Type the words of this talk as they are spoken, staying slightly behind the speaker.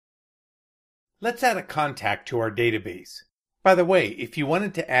Let's add a contact to our database. By the way, if you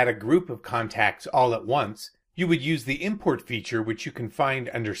wanted to add a group of contacts all at once, you would use the import feature, which you can find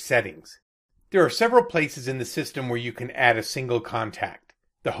under Settings. There are several places in the system where you can add a single contact: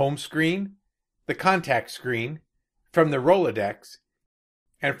 the home screen, the contact screen, from the Rolodex,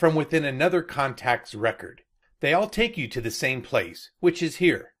 and from within another contact's record. They all take you to the same place, which is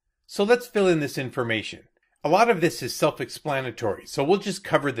here. So let's fill in this information. A lot of this is self-explanatory, so we'll just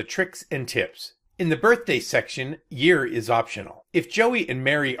cover the tricks and tips. In the birthday section, year is optional. If Joey and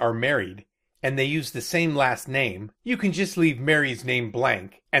Mary are married, and they use the same last name, you can just leave Mary's name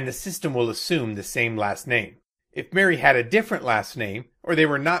blank, and the system will assume the same last name. If Mary had a different last name, or they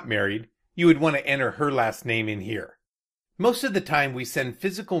were not married, you would want to enter her last name in here. Most of the time we send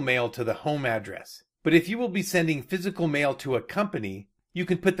physical mail to the home address, but if you will be sending physical mail to a company, you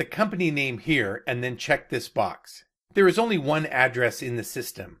can put the company name here and then check this box. There is only one address in the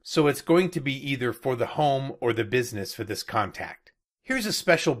system, so it's going to be either for the home or the business for this contact. Here's a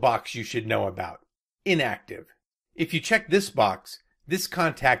special box you should know about: inactive. If you check this box, this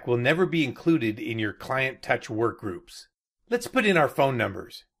contact will never be included in your Client Touch workgroups. Let's put in our phone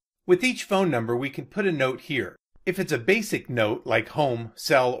numbers. With each phone number, we can put a note here. If it's a basic note like home,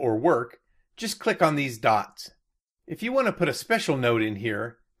 cell, or work, just click on these dots. If you want to put a special note in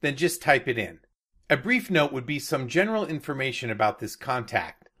here, then just type it in. A brief note would be some general information about this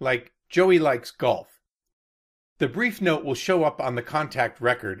contact, like Joey likes golf. The brief note will show up on the contact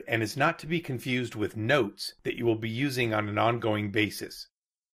record and is not to be confused with notes that you will be using on an ongoing basis.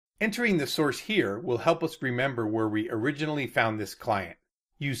 Entering the source here will help us remember where we originally found this client.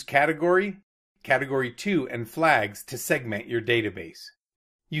 Use category, category 2, and flags to segment your database.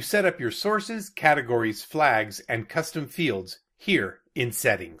 You set up your sources, categories, flags, and custom fields here in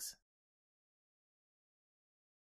Settings.